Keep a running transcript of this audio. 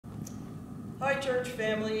Hi, church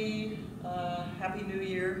family. Happy New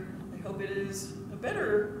Year. I hope it is a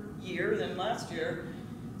better year than last year.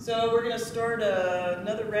 So we're going to start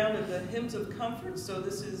another round of the Hymns of Comfort. So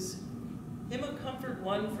this is Hymn of Comfort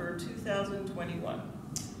 1 for 2021.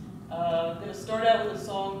 I'm going to start out with a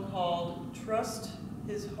song called Trust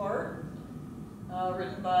His Heart,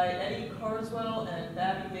 written by Eddie Carswell and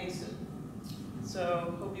Babby Mason.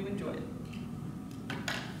 So hope you enjoy it.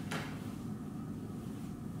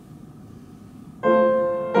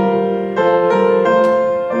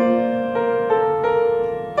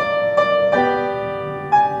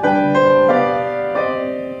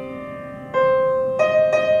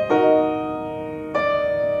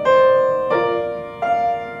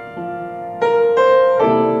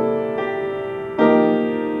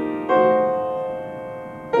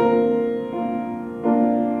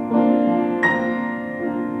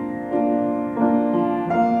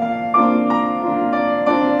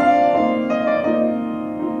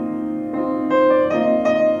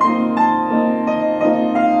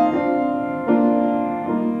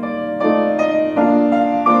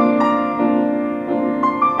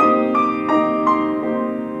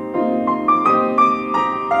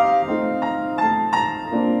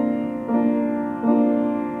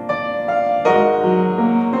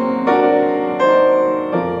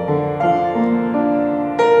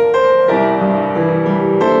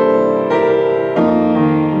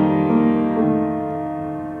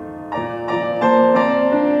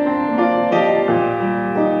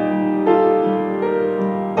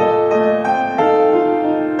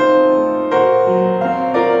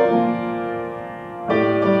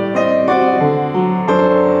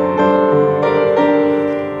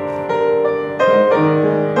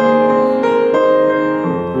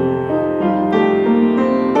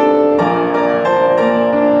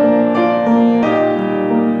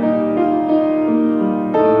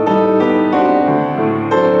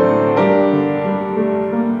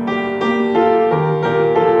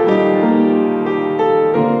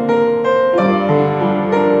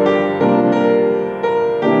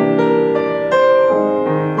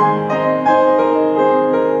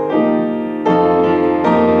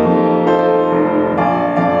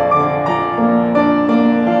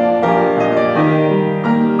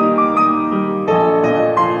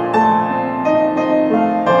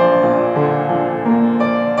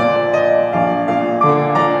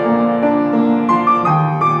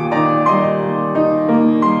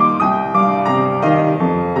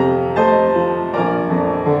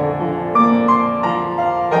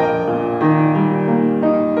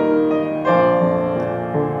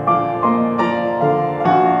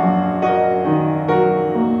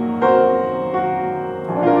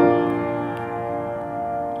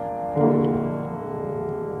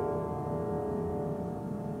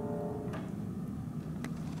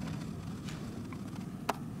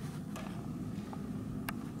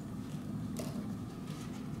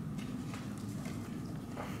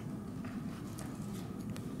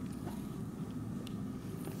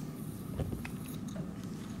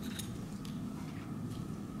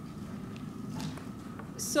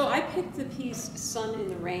 So I picked the piece Sun in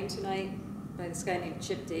the Rain tonight by this guy named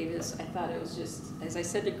Chip Davis. I thought it was just, as I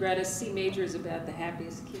said to Greta, C major is about the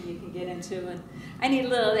happiest key you can get into, and I need a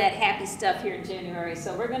little of that happy stuff here in January,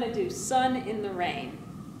 so we're going to do Sun in the Rain.